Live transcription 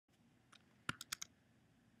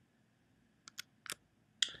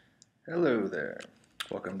Hello there.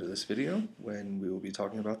 Welcome to this video when we will be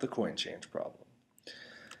talking about the coin change problem.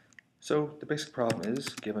 So the basic problem is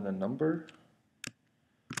given a number.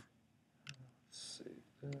 Let's save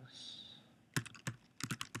this.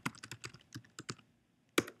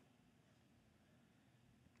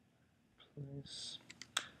 Place.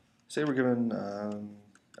 Say we're given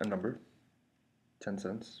a number, 10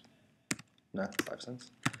 cents, nah, 5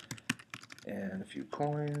 cents, and a few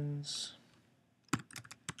coins.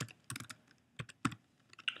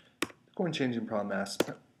 The coin changing problem asks,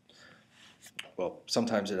 well,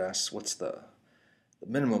 sometimes it asks what's the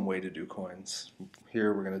minimum way to do coins.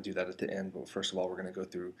 Here we're going to do that at the end, but first of all we're going to go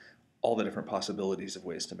through all the different possibilities of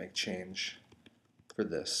ways to make change for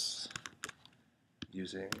this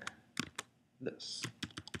using this.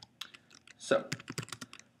 So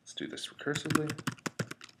let's do this recursively.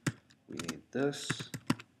 We need this.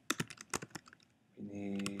 We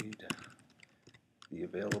need the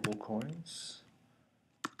available coins.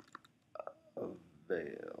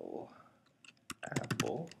 Available.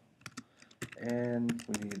 And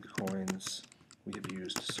we need the coins we have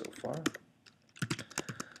used so far.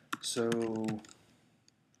 So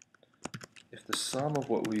if the sum of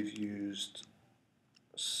what we've used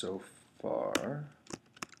so far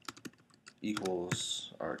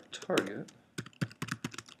equals our target,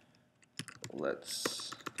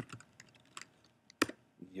 let's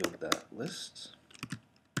yield that list.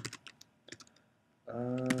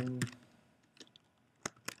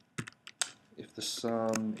 If the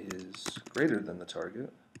sum is greater than the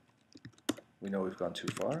target, we know we've gone too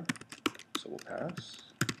far, so we'll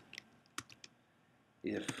pass.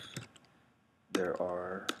 If there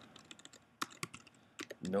are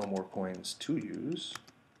no more coins to use,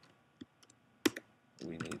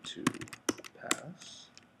 we need to pass.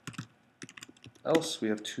 Else, we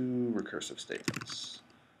have two recursive statements.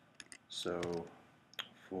 So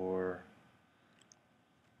for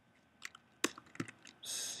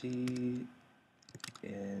C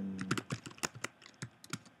in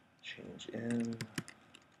change in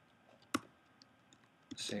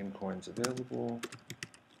same coins available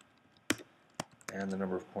and the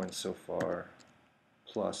number of coins so far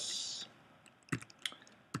plus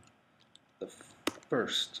the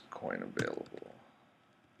first coin available.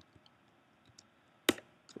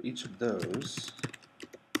 For each of those,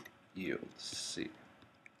 yield C.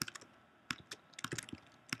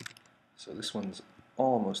 So this one's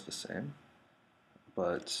almost the same,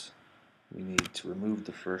 but we need to remove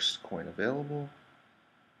the first coin available,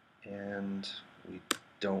 and we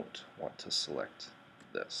don't want to select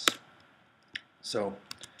this. So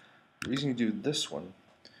the reason you do this one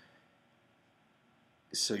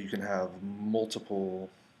is so you can have multiple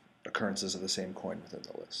occurrences of the same coin within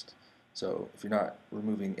the list. So if you're not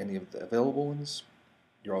removing any of the available ones,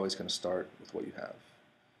 you're always going to start with what you have.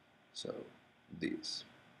 So these.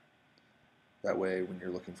 That way, when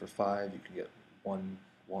you're looking for 5, you can get 1,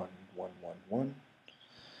 1, 1, 1, 1.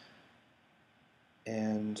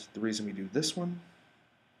 And the reason we do this one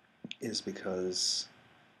is because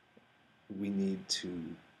we need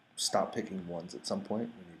to stop picking 1s at some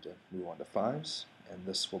point. We need to move on to 5s, and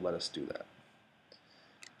this will let us do that.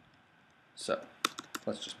 So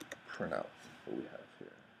let's just print out what we have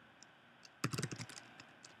here.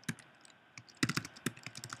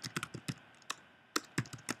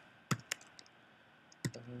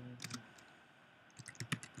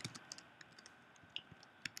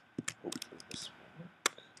 Hopefully this will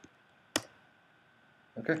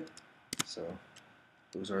work. Okay, so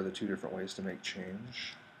those are the two different ways to make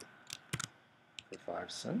change for 5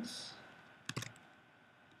 cents.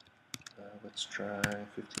 Let's try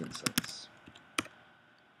 15 cents.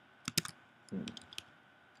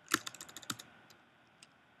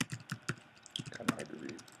 Kind of hard to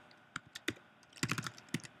read.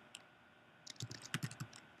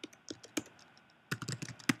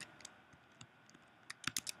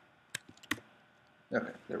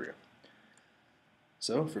 Okay, there we go.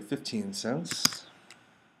 So for 15 cents,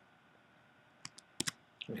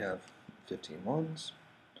 we have 15 ones,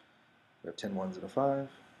 we have 10 ones and a 5,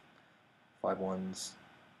 5 ones,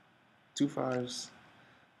 2 5s,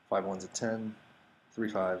 5 ones, a 10, 3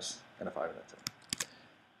 5s, and a 5 and a 10.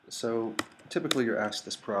 So typically you're asked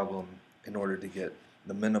this problem in order to get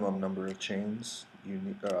the minimum number of chains you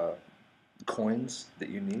need, coins that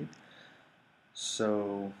you need.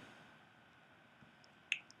 So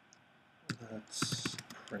let's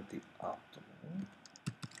print the optimal.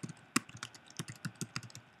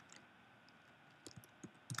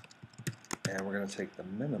 And we're going to take the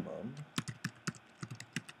minimum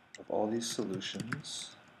of all these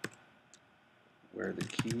solutions where the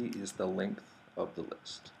key is the length of the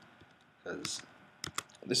list. Because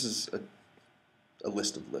this is a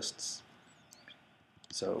list of lists.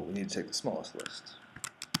 So we need to take the smallest list.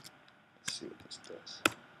 Let's see what this does.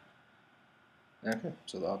 Okay,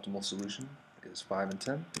 so the optimal solution is 5 and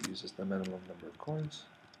 10. It uses the minimum number of coins.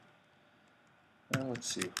 Let's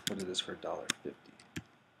see what it is for $1.50.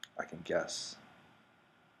 I can guess.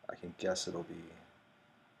 I can guess it'll be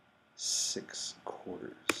 6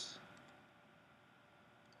 quarters.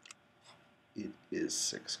 It is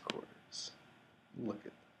 6 quarters. Look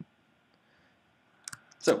at that.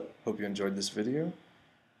 So, hope you enjoyed this video.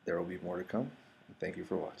 There will be more to come. Thank you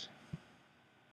for watching.